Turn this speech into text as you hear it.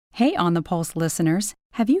Hey, On the Pulse listeners,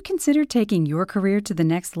 have you considered taking your career to the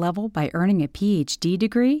next level by earning a PhD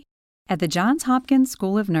degree? At the Johns Hopkins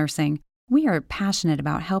School of Nursing, we are passionate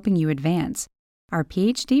about helping you advance. Our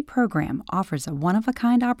PhD program offers a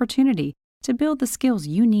one-of-a-kind opportunity to build the skills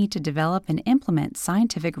you need to develop and implement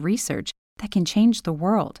scientific research that can change the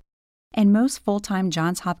world. And most full-time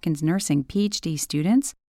Johns Hopkins Nursing PhD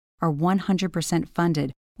students are 100%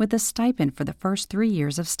 funded with a stipend for the first 3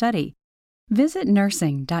 years of study. Visit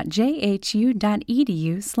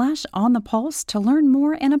nursing.jhu.edu/onthepulse to learn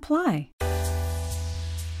more and apply.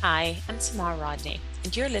 Hi, I'm Tamar Rodney,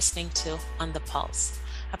 and you're listening to On the Pulse,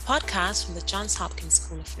 a podcast from the Johns Hopkins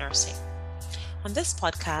School of Nursing. On this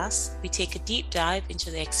podcast, we take a deep dive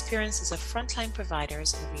into the experiences of frontline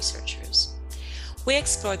providers and researchers. We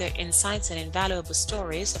explore their insights and invaluable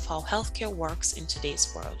stories of how healthcare works in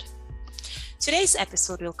today's world. Today's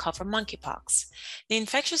episode will cover monkeypox, the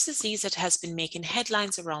infectious disease that has been making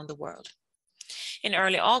headlines around the world. In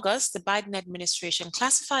early August, the Biden administration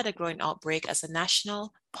classified a growing outbreak as a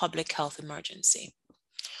national public health emergency.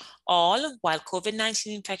 All while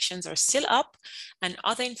COVID-19 infections are still up and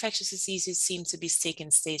other infectious diseases seem to be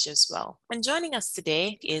taking stage as well. And joining us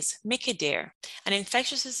today is Mickey Dare, an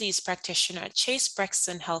infectious disease practitioner at Chase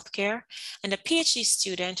Brexton Healthcare and a PhD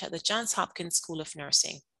student at the Johns Hopkins School of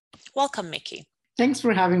Nursing. Welcome, Mickey. Thanks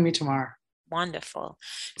for having me, Tamar. Wonderful.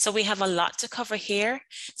 So we have a lot to cover here.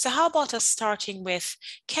 So how about us starting with,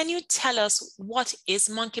 can you tell us what is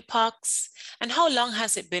monkeypox and how long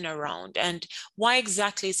has it been around and why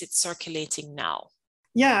exactly is it circulating now?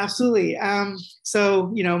 Yeah, absolutely.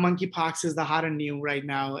 Monkeypox is the hot and new right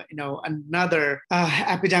now. Another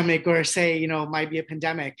epidemic, or might be a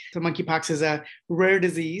pandemic. So monkeypox is a rare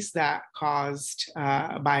disease that caused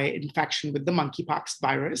by infection with the monkeypox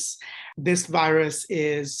virus. This virus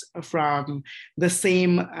is from the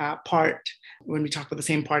same part, when we talk about the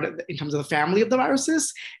same part in terms of the family of the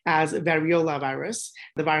viruses, as variola virus,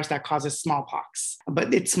 the virus that causes smallpox.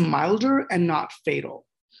 But it's milder and not fatal.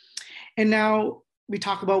 And now, we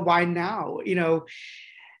talk about why now.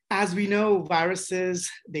 As we know, viruses,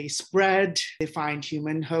 they spread, they find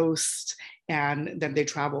human hosts, and then they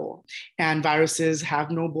travel. And viruses have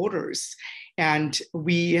no borders. And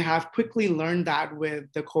we have quickly learned that with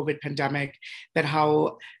the COVID pandemic, that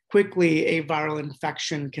how quickly a viral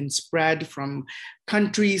infection can spread from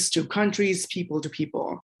countries to countries, people to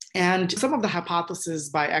people. And some of the hypotheses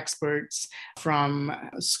by experts from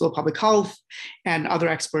School of Public Health and other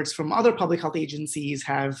experts from other public health agencies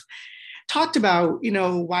have talked about,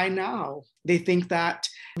 why now? They think that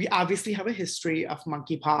we obviously have a history of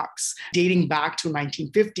monkeypox dating back to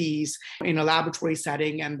 1950s in a laboratory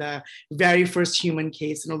setting, and the very first human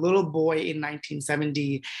case in a little boy in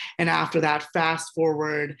 1970. And after that, fast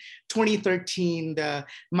forward 2013, the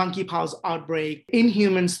monkeypox outbreak in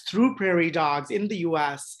humans through prairie dogs in the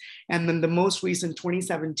US, and then the most recent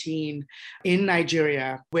 2017 in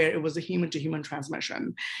Nigeria, where it was a human-to-human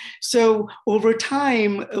transmission. So over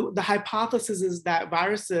time, the hypothesis is that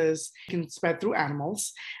viruses can spread through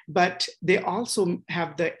animals, but they also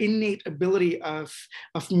have the innate ability of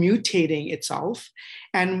mutating itself.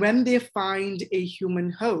 And when they find a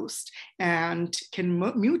human host and can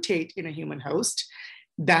mutate in a human host,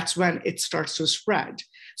 that's when it starts to spread.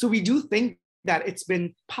 So we do think that it's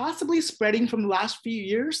been possibly spreading from the last few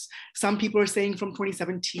years. Some people are saying from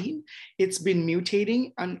 2017, it's been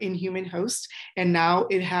mutating in human hosts, and now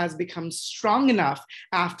it has become strong enough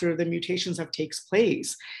after the mutations have taken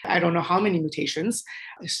place. I don't know how many mutations.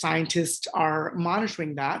 Scientists are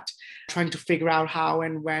monitoring that, trying to figure out how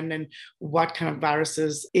and when and what kind of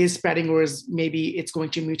viruses is spreading, or is maybe it's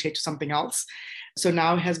going to mutate to something else. So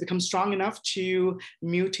now it has become strong enough to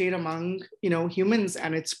mutate among, humans,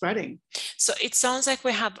 and it's spreading. So it sounds like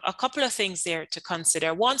we have a couple of things there to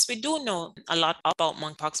consider. Once, we do know a lot about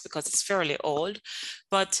monkeypox because it's fairly old,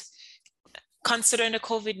 but considering the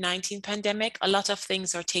COVID-19 pandemic, a lot of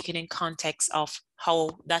things are taken in context of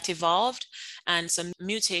how that evolved, and some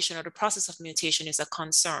mutation or the process of mutation is a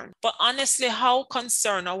concern. But honestly, how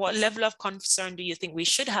concerned or what level of concern do you think we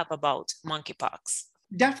should have about monkeypox?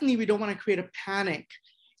 Definitely, we don't want to create a panic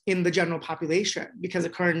in the general population, because the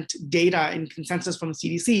current data and consensus from the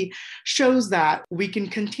CDC shows that we can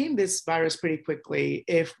contain this virus pretty quickly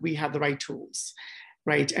if we have the right tools,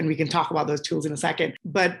 right? And we can talk about those tools in a second.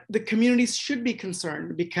 But the communities should be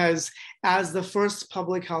concerned, because as the first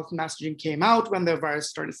public health messaging came out when the virus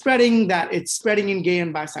started spreading, that it's spreading in gay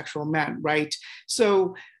and bisexual men, right?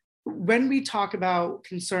 So when we talk about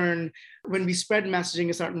concern, when we spread messaging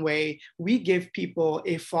a certain way, we give people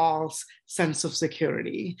a false sense of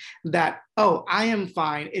security that, oh, I am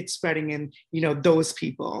fine, it's spreading in, those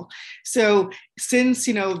people. So since,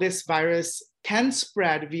 this virus can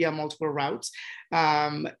spread via multiple routes,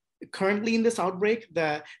 currently in this outbreak,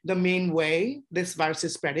 the main way this virus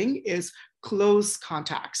is spreading is close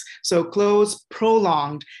contacts. So close,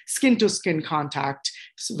 prolonged skin-to-skin contact,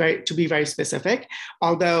 to be very specific,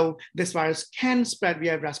 although this virus can spread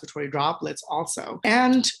via respiratory droplets also.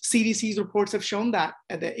 And CDC's reports have shown that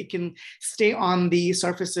it can stay on the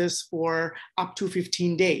surfaces for up to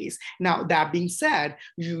 15 days. Now, that being said,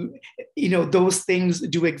 those things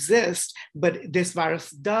do exist, but this virus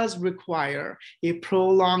does require a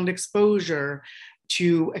prolonged exposure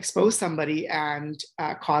to expose somebody and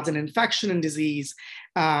cause an infection and disease,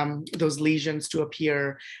 those lesions to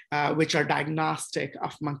appear, which are diagnostic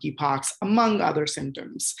of monkeypox, among other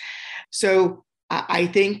symptoms. So I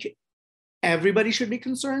think everybody should be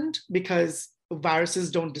concerned because viruses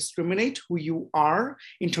don't discriminate who you are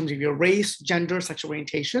in terms of your race, gender, sexual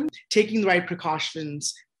orientation. Taking the right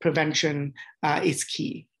precautions, prevention is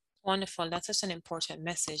key. Wonderful. That's such an important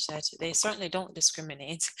message that they certainly don't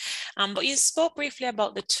discriminate. But you spoke briefly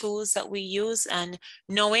about the tools that we use and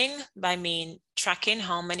knowing tracking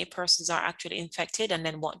how many persons are actually infected and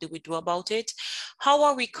then what do we do about it. How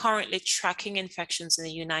are we currently tracking infections in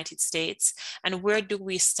the United States and where do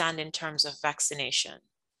we stand in terms of vaccination?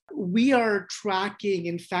 We are tracking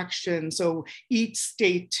infections. So each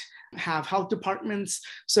state have health departments.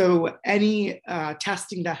 So any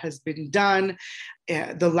testing that has been done,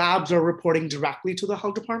 the labs are reporting directly to the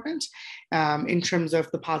health department in terms of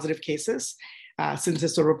the positive cases. Since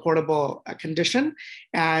it's a reportable condition.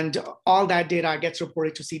 And all that data gets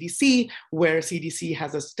reported to CDC, where CDC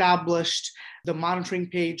has established the monitoring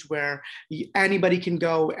page where anybody can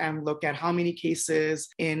go and look at how many cases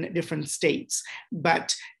in different states.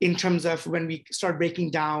 But in terms of when we start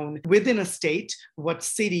breaking down within a state, what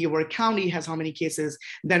city or county has how many cases,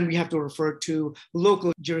 then we have to refer to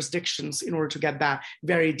local jurisdictions in order to get that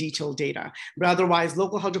very detailed data. But otherwise,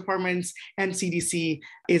 local health departments and CDC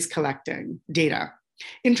is collecting data.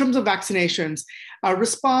 In terms of vaccinations, our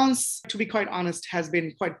response, to be quite honest, has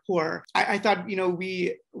been quite poor. I thought,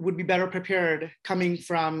 we would be better prepared coming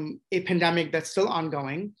from a pandemic that's still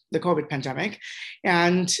ongoing, the COVID pandemic,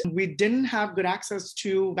 and we didn't have good access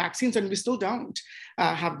to vaccines, and we still don't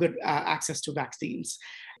have good access to vaccines.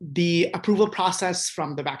 The approval process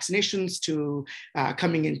from the vaccinations to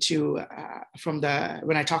coming into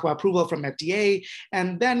when I talk about approval from FDA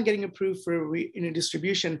and then getting approved for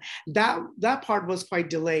distribution, that part was quite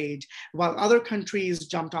delayed, while other countries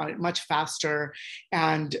jumped on it much faster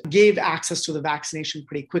and gave access to the vaccination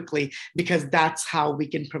pretty quickly, because that's how we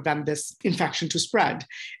can prevent this infection to spread.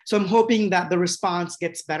 So I'm hoping that the response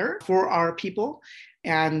gets better for our people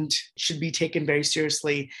and should be taken very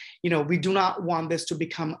seriously. We do not want this to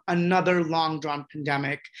become another long-drawn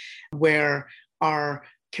pandemic where our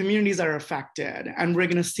communities are affected, and we're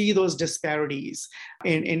going to see those disparities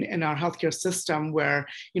in our healthcare system where,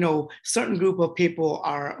 certain group of people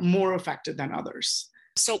are more affected than others.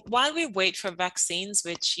 So while we wait for vaccines,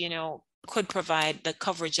 which, could provide the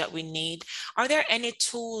coverage that we need, are there any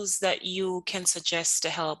tools that you can suggest to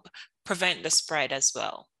help prevent the spread as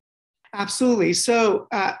well? Absolutely. So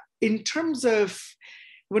in terms of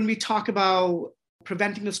when we talk about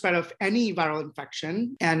preventing the spread of any viral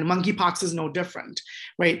infection, and monkeypox is no different,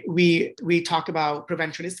 right? We talk about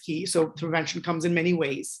prevention is key. So prevention comes in many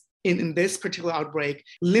ways. In this particular outbreak,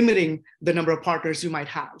 limiting the number of partners you might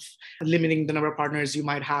have, limiting the number of partners you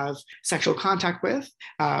might have sexual contact with,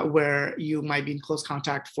 where you might be in close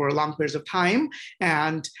contact for long periods of time.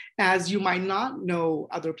 And as you might not know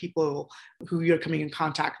other people who you're coming in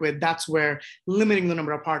contact with, that's where limiting the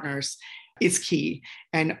number of partners is key.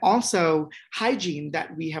 And also hygiene,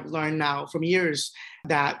 that we have learned now from years,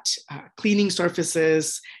 that cleaning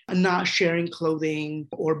surfaces, not sharing clothing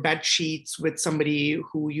or bed sheets with somebody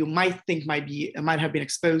who you might think might have been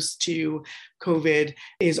exposed to COVID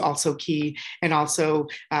is also key. And also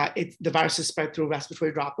the virus is spread through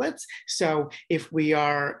respiratory droplets. So if we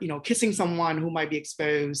are kissing someone who might be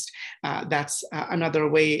exposed, that's another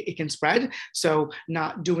way it can spread. So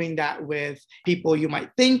not doing that with people you might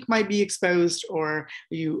think might be exposed, or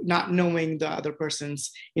you not knowing the other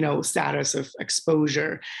person's status of exposure.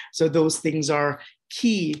 So those things are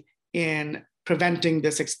key in preventing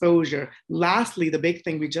this exposure. Lastly, the big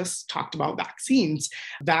thing we just talked about, vaccines.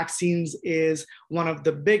 Vaccines is one of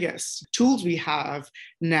the biggest tools we have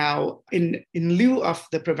now in lieu of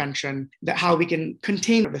the prevention, that how we can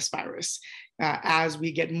contain this virus. as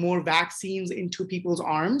we get more vaccines into people's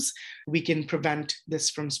arms, we can prevent this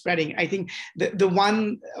from spreading. I think the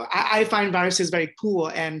one I find viruses very cool,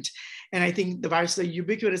 and I think the viruses are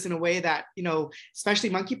ubiquitous in a way that, especially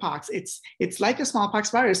monkeypox, it's like a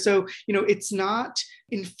smallpox virus. So, it's not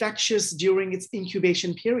infectious during its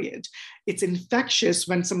incubation period. It's infectious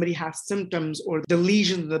when somebody has symptoms or the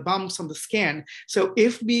lesions, the bumps on the skin. So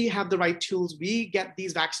if we have the right tools, we get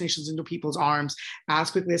these vaccinations into people's arms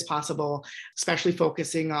as quickly as possible, especially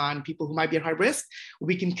focusing on people who might be at high risk,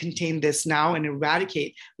 we can contain this now and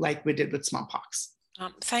eradicate like we did with smallpox.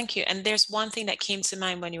 Thank you. And there's one thing that came to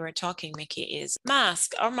mind when you were talking, Mickey, is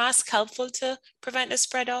mask. Are masks helpful to prevent the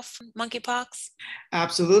spread of monkeypox?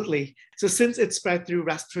 Absolutely. So since it's spread through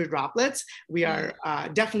respiratory droplets, we are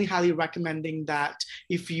definitely highly recommending that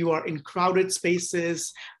if you are in crowded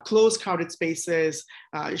spaces, closed crowded spaces,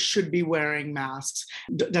 should be wearing masks.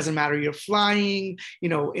 Doesn't matter you're flying,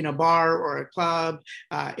 in a bar or a club,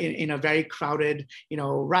 in a very crowded,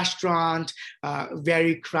 restaurant,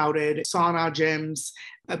 very crowded sauna gyms,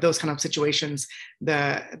 those kind of situations,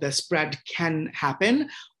 the spread can happen.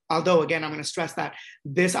 Although, again, I'm going to stress that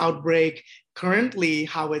this outbreak, currently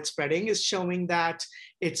how it's spreading is showing that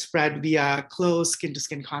it's spread via close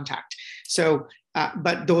skin-to-skin contact. So,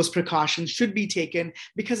 but those precautions should be taken,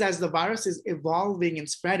 because as the virus is evolving and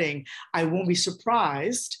spreading, I won't be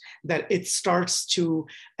surprised that it starts to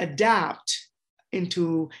adapt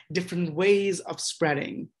into different ways of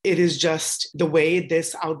spreading. It is just the way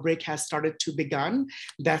this outbreak has started to begin.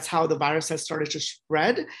 That's how the virus has started to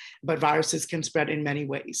spread, but viruses can spread in many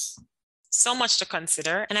ways. So much to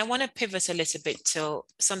consider. And I want to pivot a little bit to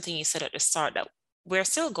something you said at the start, that we're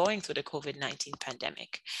still going through the COVID-19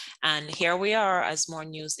 pandemic. And here we are as more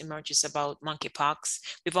news emerges about monkeypox.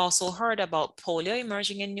 We've also heard about polio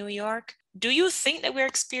emerging in New York. Do you think that we're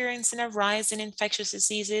experiencing a rise in infectious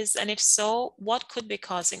diseases? And if so, what could be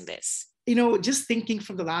causing this? Just thinking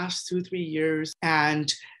from the last 2-3 years,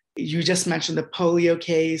 and you just mentioned the polio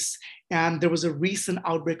case, and there was a recent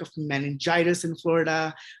outbreak of meningitis in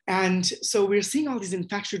Florida. And so we're seeing all these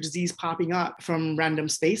infectious disease popping up from random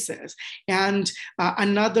spaces. And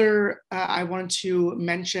I want to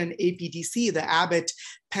mention APDC, the Abbott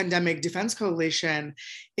Pandemic Defense Coalition.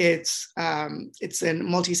 It's a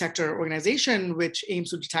multi-sector organization which aims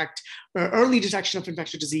to detect early detection of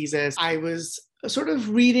infectious diseases. I was sort of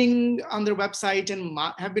reading on their website and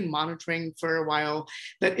have been monitoring for a while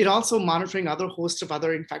that it also monitoring other hosts of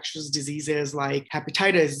other infectious diseases like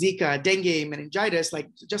hepatitis, Zika, dengue, meningitis, like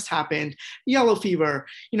just happened, yellow fever.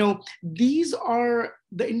 These are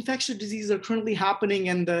the infectious diseases are currently happening,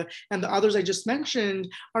 and the others I just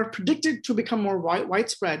mentioned are predicted to become more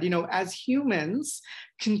widespread. As humans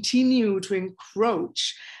continue to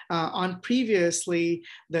encroach on previously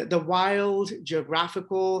the wild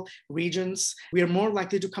geographical regions, we are more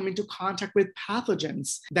likely to come into contact with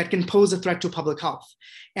pathogens that can pose a threat to public health.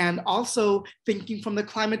 And also thinking from the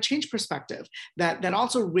climate change perspective, that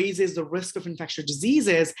also raises the risk of infectious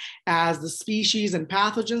diseases as the species and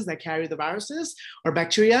pathogens that carry the viruses or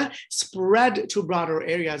bacteria spread to broader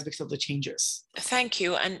areas because of the changes. Thank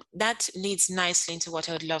you. And that leads nicely into what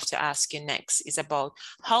I would love to ask you next, is about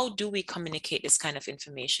how do we communicate this kind of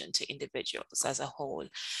information to individuals as a whole?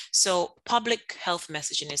 So public health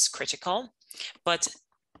messaging is critical, but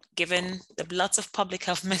given the lots of public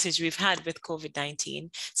health message we've had with COVID-19,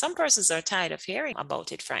 some persons are tired of hearing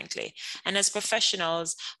about it, frankly. And as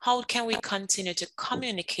professionals, how can we continue to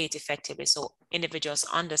communicate effectively so individuals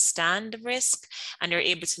understand the risk and are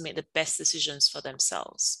able to make the best decisions for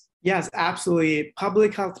themselves? Yes, absolutely.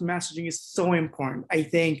 Public health messaging is so important. I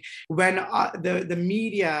think when the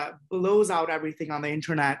media blows out everything on the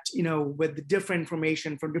internet, with the different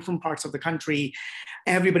information from different parts of the country,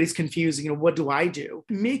 everybody's confused. What do I do?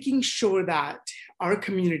 Making sure that our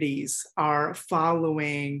communities are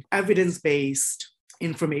following evidence-based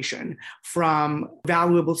information from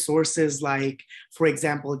valuable sources like, for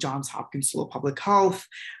example, Johns Hopkins School of Public Health,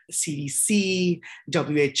 CDC,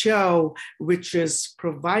 WHO, which is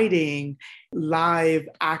providing live,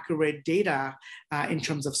 accurate data in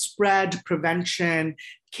terms of spread, prevention,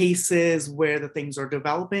 cases where the things are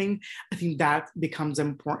developing. I think that becomes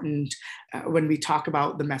important when we talk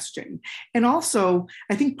about the messaging. And also,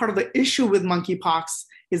 I think part of the issue with monkeypox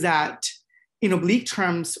is that in oblique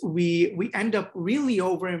terms, we end up really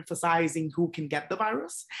overemphasizing who can get the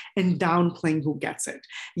virus and downplaying who gets it.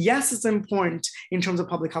 Yes, it's important in terms of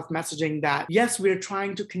public health messaging that, yes, we're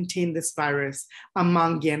trying to contain this virus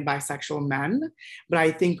among gay and bisexual men, but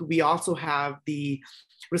I think we also have the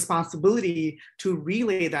responsibility to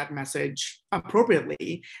relay that message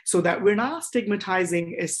appropriately so that we're not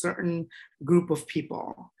stigmatizing a certain group of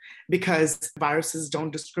people, because viruses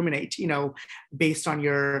don't discriminate, based on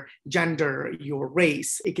your gender, your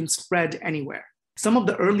race. It can spread anywhere. Some of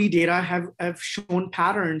the early data have shown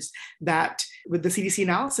patterns that with the CDC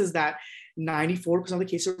analysis that 94% of the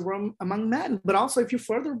cases were among men. But also, if you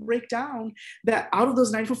further break down that out of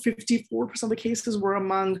those 94, 54% of the cases were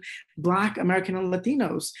among Black, American, and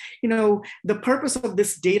Latinos. The purpose of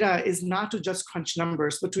this data is not to just crunch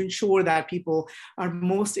numbers, but to ensure that people are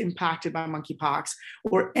most impacted by monkeypox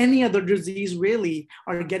or any other disease really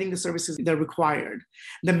are getting the services that are required.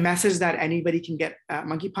 The message that anybody can get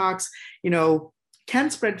monkeypox,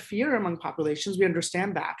 can spread fear among populations. We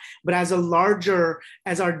understand that. But as our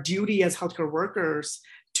duty as healthcare workers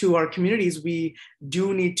to our communities, we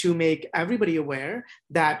do need to make everybody aware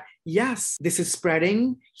that, yes, this is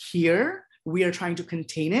spreading here. We are trying to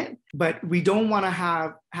contain it, but we don't want to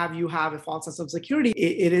have you have a false sense of security.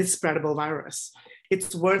 It is spreadable virus.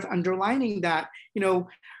 It's worth underlining that,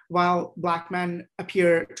 while Black men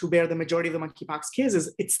appear to bear the majority of the monkeypox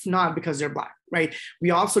cases, it's not because they're Black, right?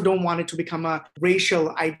 We also don't want it to become a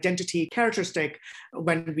racial identity characteristic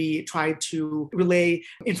when we try to relay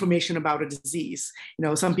information about a disease.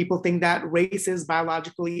 Some people think that race is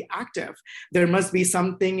biologically active. There must be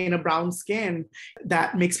something in a brown skin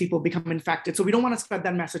that makes people become infected. So we don't want to spread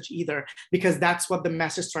that message either, because that's what the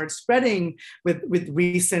message started spreading with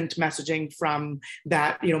recent messaging from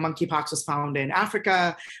that, monkeypox was found in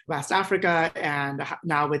Africa, West Africa, and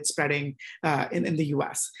now it's spreading in the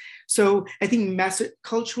US. So I think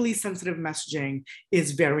culturally sensitive messaging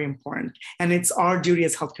is very important. And it's our duty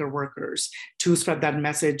as healthcare workers to spread that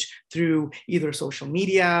message through either social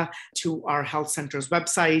media, to our health center's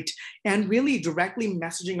website, and really directly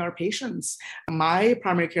messaging our patients. My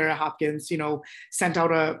primary care at Hopkins, sent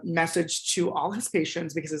out a message to all his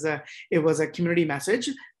patients because it was a community message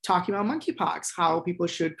talking about monkeypox, how people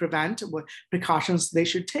should prevent, what precautions they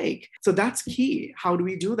should take. So that's key. How do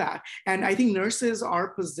we do that? And I think nurses are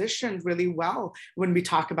positioned really well when we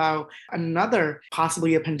talk about another,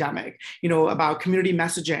 possibly a pandemic, about community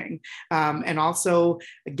messaging, and also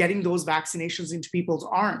getting those vaccinations into people's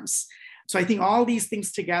arms. So I think all these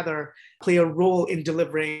things together play a role in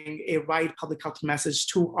delivering a right public health message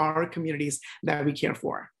to our communities that we care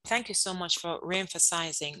for. Thank you so much for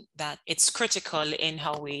reemphasizing that it's critical in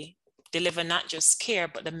how we deliver not just care,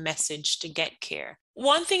 but the message to get care.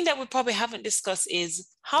 One thing that we probably haven't discussed is,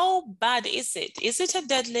 how bad is it? Is it a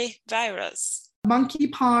deadly virus?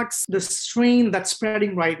 Monkeypox, the strain that's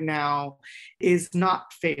spreading right now, is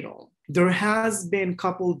not fatal. There has been a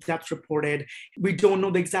couple deaths reported. We don't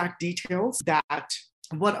know the exact details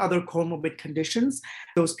what other comorbid conditions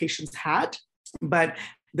those patients had, but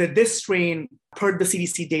this strain, per the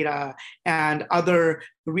CDC data and other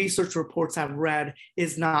research reports I've read,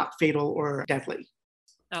 is not fatal or deadly.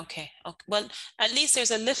 Okay. Well, at least there's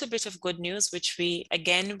a little bit of good news, which we,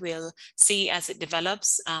 again, will see as it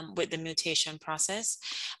develops with the mutation process.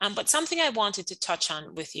 But something I wanted to touch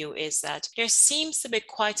on with you is that there seems to be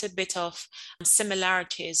quite a bit of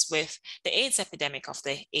similarities with the AIDS epidemic of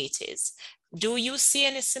the 80s. Do you see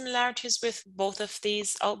any similarities with both of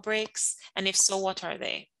these outbreaks? And if so, what are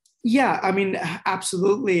they? Yeah,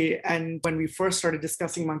 absolutely. And when we first started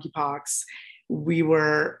discussing monkeypox, we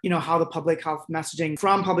were, how the public health messaging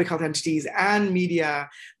from public health entities and media,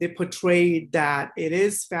 they portrayed that it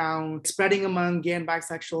is found spreading among gay and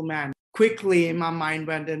bisexual men. Quickly, my mind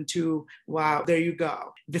went into, wow, there you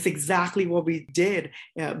go. This is exactly what we did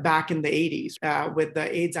back in the 80s with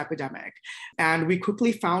the AIDS epidemic. And we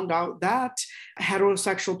quickly found out that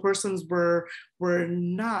heterosexual persons were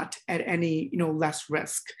not at any less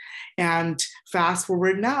risk. And fast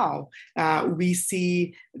forward now, we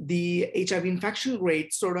see the HIV infection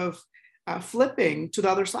rate sort of flipping to the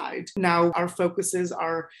other side. Now our focuses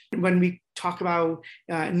are, when we talk about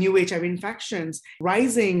new HIV infections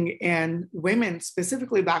rising in women,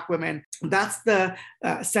 specifically Black women, that's the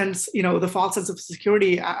sense, the false sense of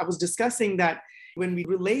security. I was discussing that when we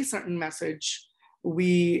relay certain message,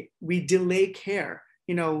 we delay care.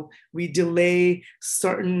 We delay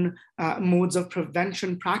certain modes of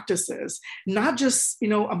prevention practices, not just,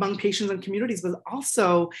 among patients and communities, but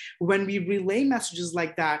also when we relay messages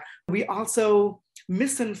like that, we also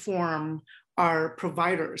misinform our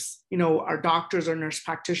providers, our doctors or nurse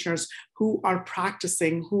practitioners who are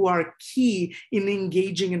practicing, who are key in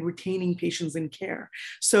engaging and retaining patients in care.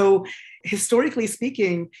 So historically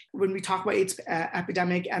speaking, when we talk about AIDS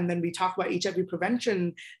epidemic and then we talk about HIV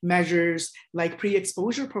prevention measures like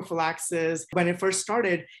pre-exposure prophylaxis, when it first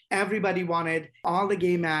started, everybody wanted all the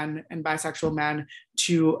gay men and bisexual men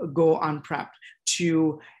to go on PrEP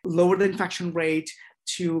to lower the infection rate,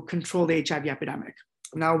 to control the HIV epidemic.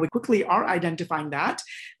 Now we quickly are identifying that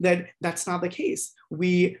that's not the case.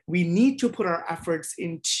 We need to put our efforts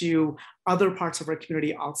into other parts of our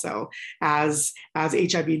community also. As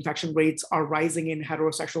HIV infection rates are rising in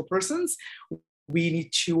heterosexual persons, we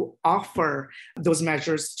need to offer those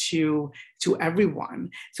measures to everyone.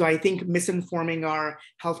 So I think misinforming our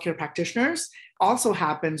healthcare practitioners also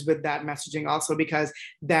happens with that messaging also, because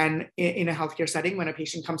then in a healthcare setting, when a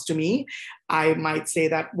patient comes to me, I might say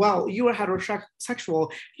that, well, you are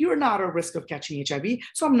heterosexual, you're not at risk of catching HIV,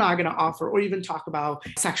 so I'm not going to offer or even talk about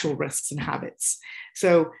sexual risks and habits.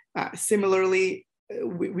 So similarly,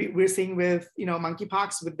 we're seeing with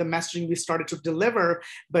monkeypox, with the messaging we started to deliver,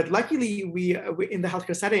 but luckily we in the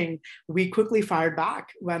healthcare setting, we quickly fired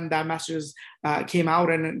back when that messages came out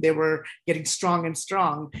and they were getting strong and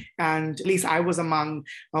strong. And at least I was among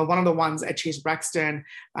one of the ones at Chase Brexton,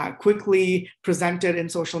 quickly presented in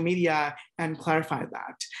social media and clarified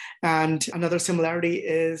that. And another similarity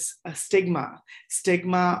is a stigma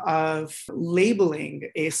of labeling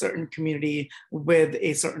a certain community with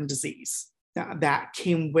a certain disease that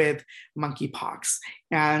came with monkeypox.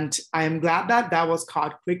 And I'm glad that was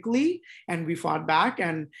caught quickly and we fought back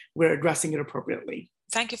and we're addressing it appropriately.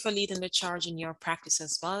 Thank you for leading the charge in your practice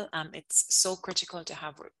as well. It's so critical to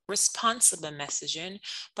have responsible messaging,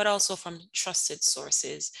 but also from trusted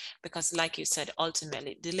sources, because like you said,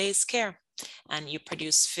 ultimately it delays care and you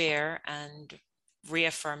produce fear and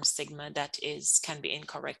reaffirm stigma that can be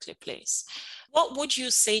incorrectly placed. What would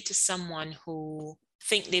you say to someone who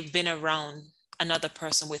think they've been around another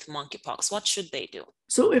person with monkeypox? What should they do?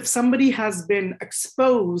 So if somebody has been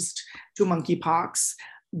exposed to monkeypox,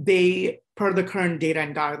 per the current data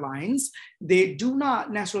and guidelines, they do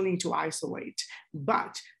not necessarily need to isolate,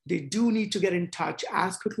 but they do need to get in touch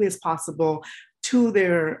as quickly as possible to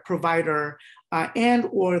their provider and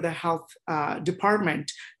or the health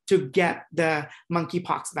department to get the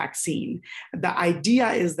monkeypox vaccine. The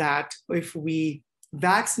idea is that if we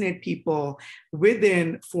vaccinate people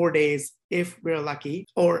within 4 days, if we're lucky,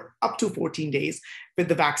 or up to 14 days with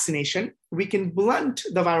the vaccination, we can blunt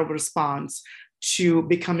the viral response to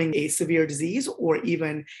becoming a severe disease or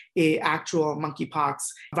even a actual monkeypox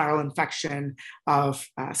viral infection of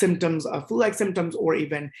symptoms of flu-like symptoms or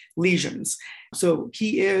even lesions. So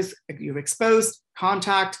key is if you're exposed,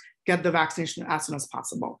 contact, get the vaccination as soon as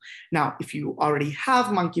possible. Now, if you already have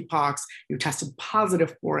monkeypox, you tested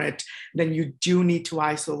positive for it, then you do need to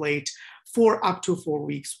isolate for up to 4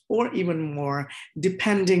 weeks or even more,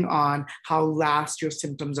 depending on how last your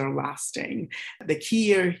symptoms are lasting. The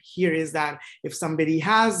key here is that if somebody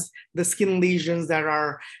has the skin lesions that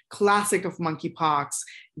are classic of monkeypox,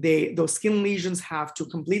 those skin lesions have to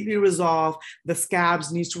completely resolve, the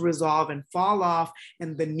scabs needs to resolve and fall off,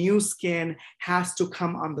 and the new skin has to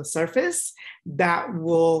come on the surface. That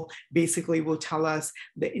will tell us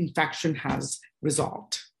the infection has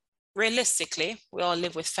resolved. Realistically, we all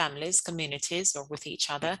live with families, communities, or with each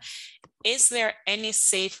other. Is there any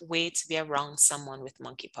safe way to be around someone with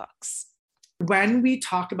monkeypox? When we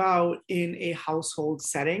talk about in a household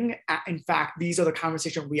setting, in fact, these are the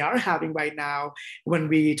conversations we are having right now when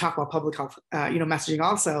we talk about public health, messaging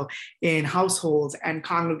also in households and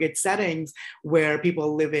congregate settings where people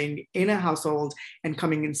are living in a household and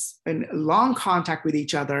coming in long contact with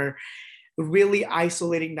each other, really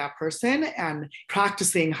isolating that person and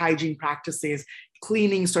practicing hygiene practices,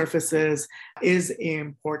 cleaning surfaces is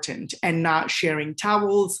important, and not sharing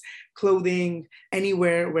towels, clothing,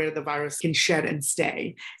 anywhere where the virus can shed and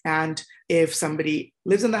stay. And if somebody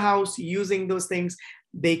lives in the house using those things,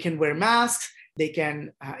 they can wear masks. They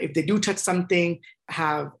can, if they do touch something,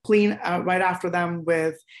 have clean right after them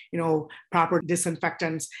with, proper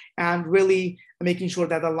disinfectants, and really making sure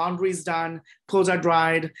that the laundry is done, clothes are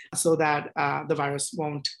dried, so that the virus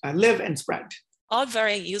won't live and spread. All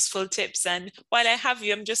very useful tips. And while I have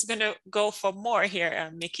you, I'm just going to go for more here,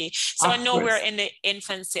 Mickey. So I know we're in the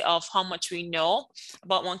infancy of how much we know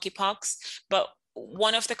about monkeypox, but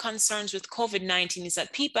one of the concerns with COVID-19 is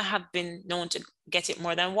that people have been known to get it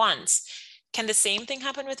more than once. Can the same thing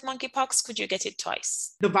happen with monkeypox? Could you get it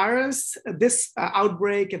twice? The virus, this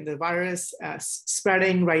outbreak and the virus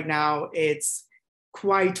spreading right now, it's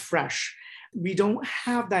quite fresh. We don't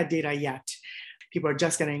have that data yet. people are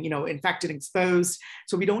just getting, infected, exposed.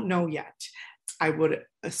 So we don't know yet. I would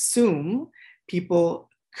assume people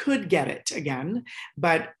could get it again,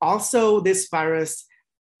 but also this virus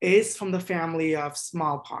is from the family of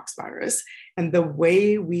smallpox virus. And the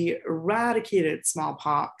way we eradicated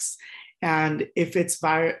smallpox, and if this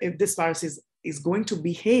virus is going to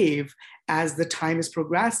behave as the time is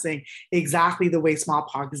progressing exactly the way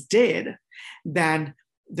smallpox did, then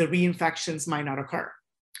the reinfections might not occur.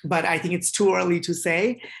 But I think it's too early to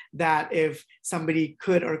say that if somebody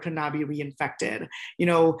could or could not be reinfected.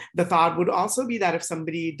 The thought would also be that if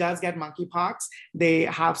somebody does get monkeypox, they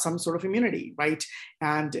have some sort of immunity, right?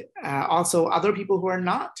 And also other people who are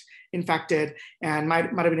not infected and might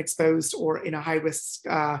have been exposed or in a high-risk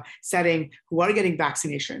setting who are getting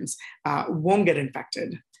vaccinations won't get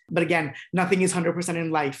infected. But again, nothing is 100%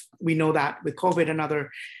 in life. We know that with COVID and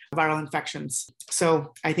other viral infections.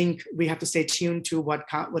 So I think we have to stay tuned to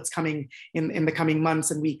what's coming in the coming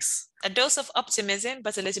months and weeks. A dose of optimism,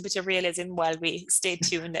 but a little bit of realism while we stay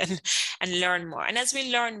tuned and learn more. And as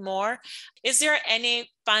we learn more, is there any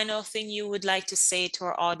final thing you would like to say to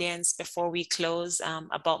our audience before we close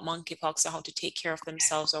about monkeypox, or how to take care of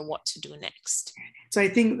themselves, or what to do next? So I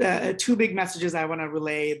think the two big messages I want to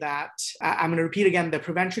relay that I'm going to repeat again, that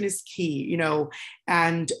prevention is key,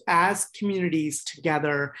 and as communities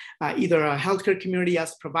together, either a healthcare community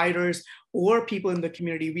as providers or people in the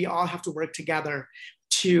community, we all have to work together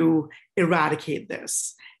to eradicate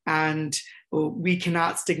this. And we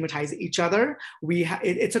cannot stigmatize each other.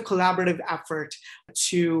 It's a collaborative effort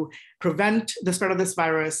to prevent the spread of this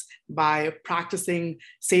virus by practicing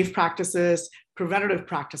safe practices, preventative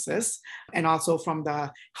practices, and also from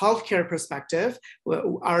the healthcare perspective,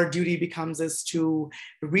 our duty is to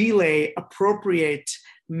relay appropriate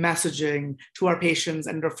messaging to our patients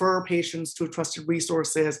and refer patients to trusted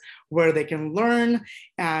resources where they can learn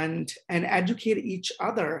and educate each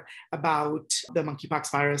other about the monkeypox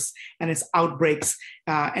virus and its outbreaks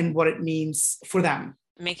and what it means for them.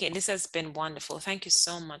 Mickey, this has been wonderful. Thank you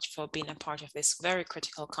so much for being a part of this very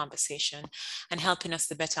critical conversation and helping us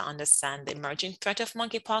to better understand the emerging threat of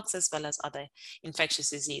monkeypox as well as other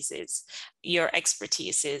infectious diseases. Your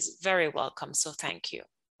expertise is very welcome, so thank you.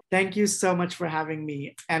 Thank you so much for having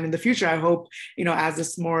me. And in the future, I hope, as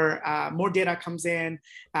this more data comes in,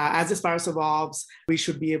 as this virus evolves, we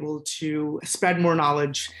should be able to spread more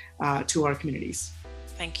knowledge to our communities.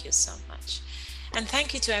 Thank you so much. And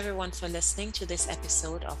thank you to everyone for listening to this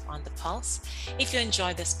episode of On the Pulse. If you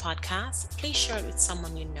enjoyed this podcast, please share it with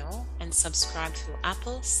someone you know and subscribe through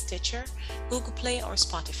Apple, Stitcher, Google Play, or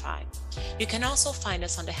Spotify. You can also find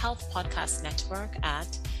us on the Health Podcast Network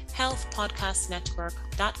at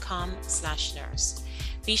healthpodcastnetwork.com/nurse.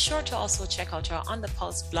 Be sure to also check out our On the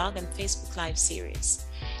Pulse blog and Facebook Live series.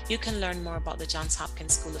 You can learn more about the Johns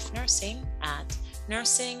Hopkins School of Nursing at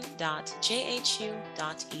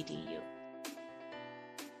nursing.jhu.edu.